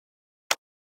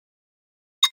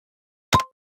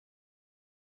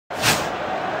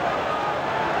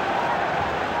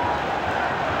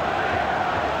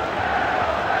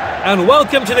And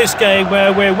welcome to this game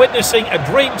where we're witnessing a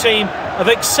dream team of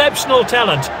exceptional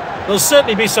talent. There'll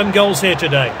certainly be some goals here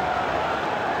today.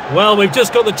 Well, we've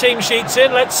just got the team sheets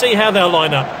in. Let's see how they'll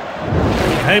line up.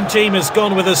 The home team has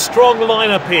gone with a strong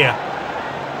lineup here.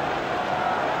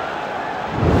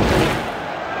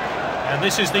 And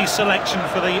this is the selection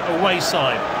for the away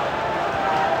side.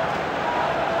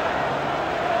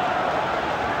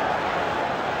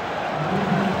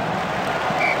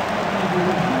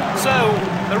 So,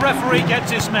 the referee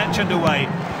gets this match underway.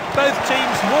 Both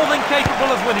teams more than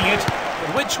capable of winning it,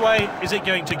 but which way is it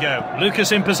going to go?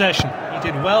 Lucas in possession. He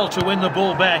did well to win the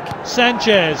ball back.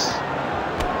 Sanchez.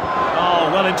 Oh,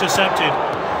 well intercepted.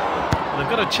 They've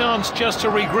got a chance just to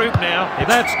regroup now.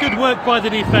 That's good work by the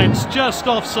defence, just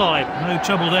offside. No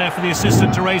trouble there for the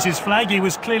assistant to raise his flag. He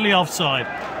was clearly offside.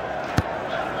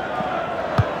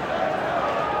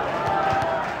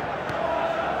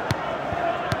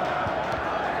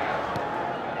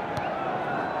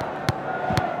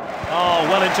 Oh,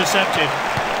 well intercepted.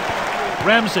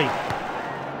 Ramsey.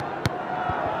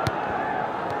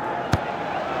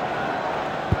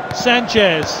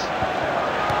 Sanchez.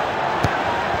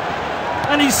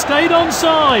 And he stayed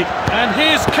onside. And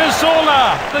here's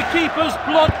Cazorla. The keeper's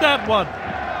blocked that one.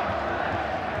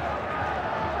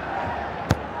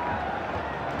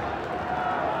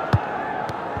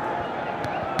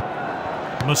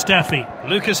 Mustafi.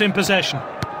 Lucas in possession.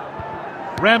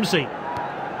 Ramsey.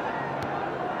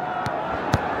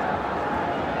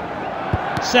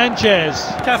 Sanchez.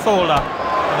 Cazorla.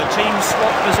 And the team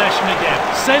swap possession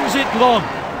again. Sends it long.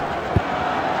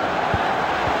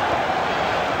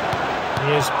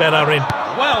 Here's Bellerin.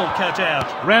 Well cut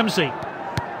out. Ramsey.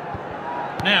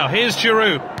 Now here's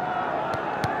Giroud.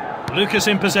 Lucas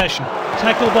in possession.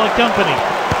 Tackled by Company.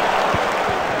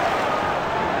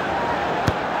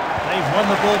 They've won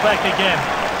the ball back again.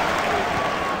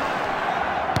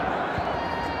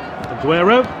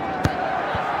 Aguero.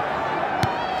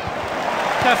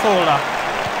 Cazorla.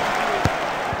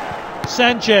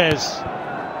 Sanchez.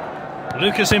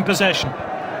 Lucas in possession.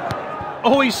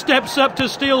 Oh, he steps up to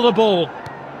steal the ball.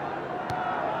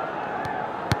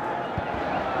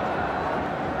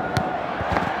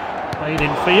 Played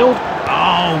in field.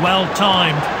 Oh, well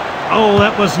timed. Oh,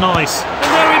 that was nice. And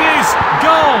there it is.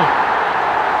 Goal.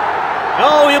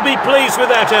 Oh, he'll be pleased with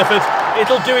that effort.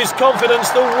 It'll do his confidence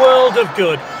the world of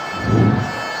good.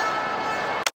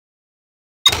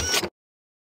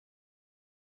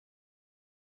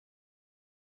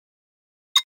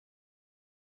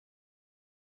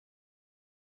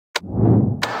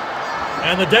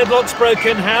 And the deadlock's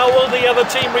broken. How will the other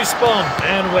team respond?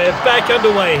 And we're back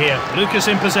underway here. Lucas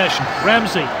in possession.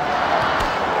 Ramsey.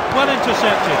 Well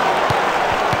intercepted.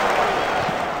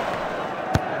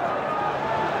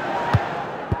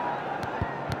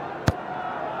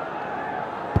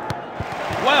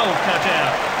 Well cut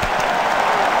out.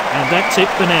 And that's it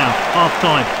for now. Half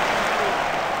time.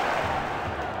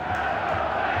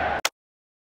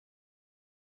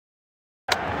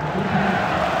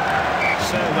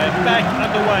 So we're back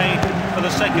underway for the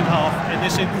second half in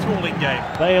this enthralling game.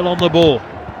 Bale on the ball.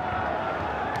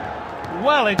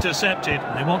 Well intercepted.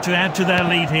 They want to add to their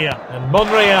lead here. And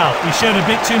Monreal. He showed a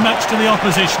bit too much to the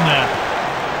opposition there.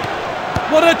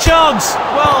 What a chance!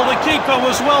 Well, the keeper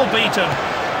was well beaten.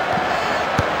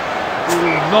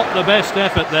 Ooh, not the best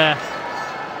effort there.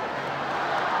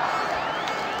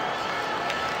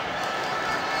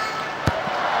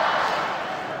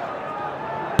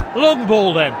 Long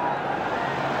ball then.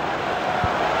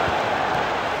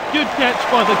 Good catch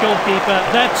by the goalkeeper.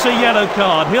 That's a yellow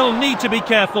card. He'll need to be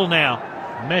careful now.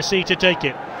 Messi to take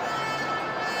it.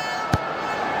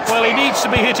 Well, he needs to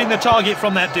be hitting the target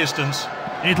from that distance.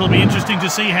 It'll be interesting to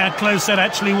see how close that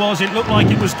actually was. It looked like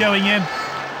it was going in.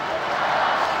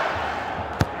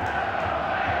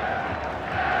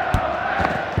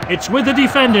 It's with the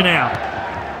defender now.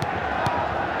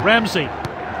 Ramsey.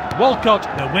 Walcott.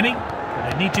 They're winning,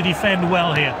 but they need to defend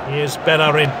well here. Here's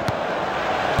Bellerin.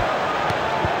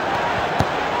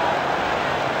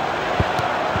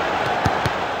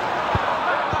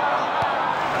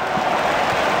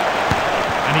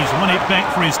 And he's won it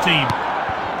back for his team.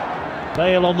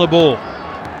 Bale on the ball.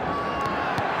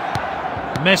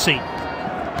 Messi.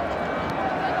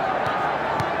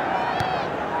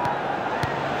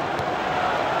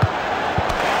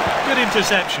 Good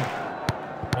interception.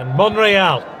 And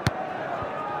Monreal.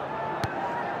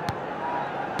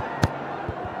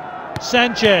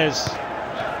 Sanchez.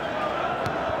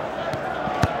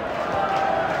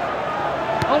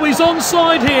 Oh, he's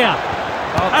onside here.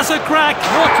 That's a crack.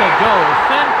 What a goal.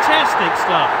 Fantastic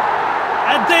stuff.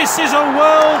 And this is a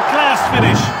world-class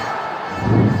finish.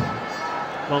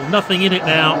 Well, nothing in it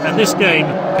now, and this game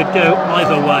could go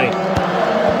either way.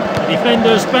 The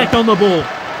defenders back on the ball.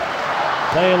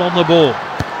 Bale on the ball.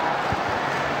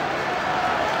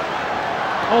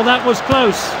 Oh, that was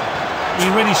close. He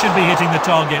really should be hitting the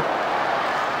target.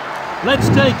 Let's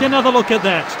take another look at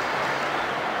that.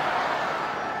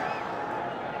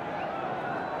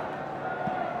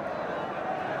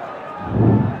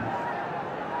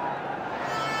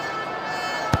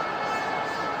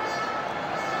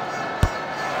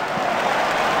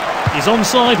 He's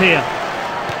onside here.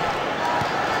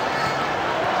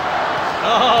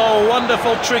 Oh,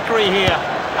 wonderful trickery here.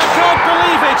 I can't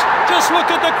believe it. Just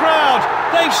look at the crowd.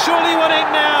 They've surely won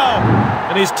it now.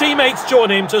 And his teammates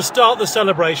join him to start the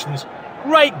celebrations.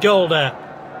 Great goal there.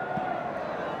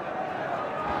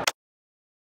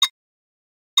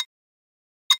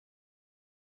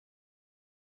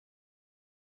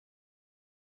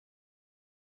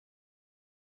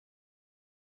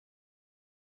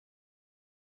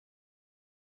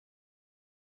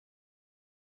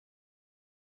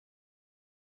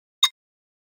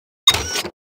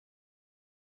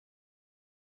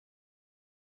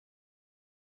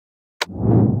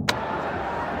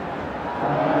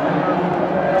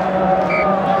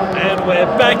 And we're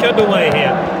back underway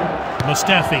here.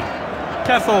 Mustafi.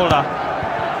 Cazorla.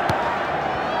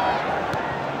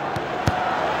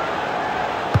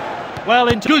 Well,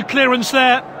 into good clearance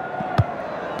there.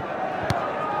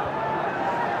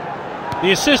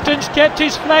 The assistant's kept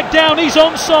his flag down. He's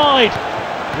onside.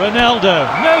 Ronaldo.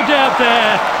 No doubt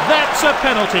there. That's a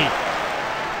penalty.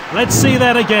 Let's see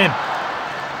that again.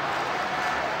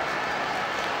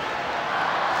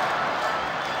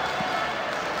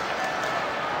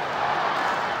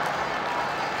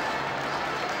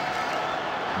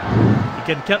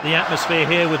 He can cut the atmosphere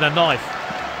here with a knife.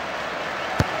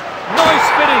 Nice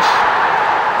finish!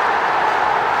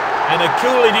 And a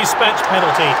coolly dispatched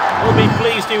penalty. We'll be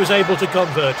pleased he was able to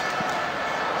convert.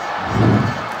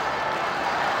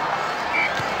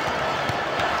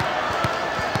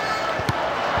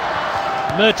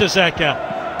 Mertesacker.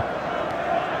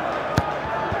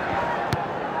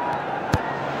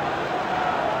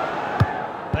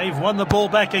 They've won the ball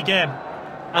back again.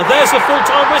 And there's the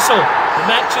full-time whistle. The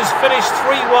match is finished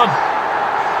 3-1.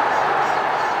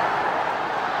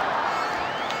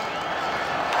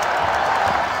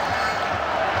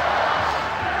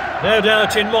 No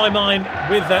doubt in my mind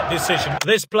with that decision.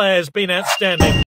 This player's been outstanding.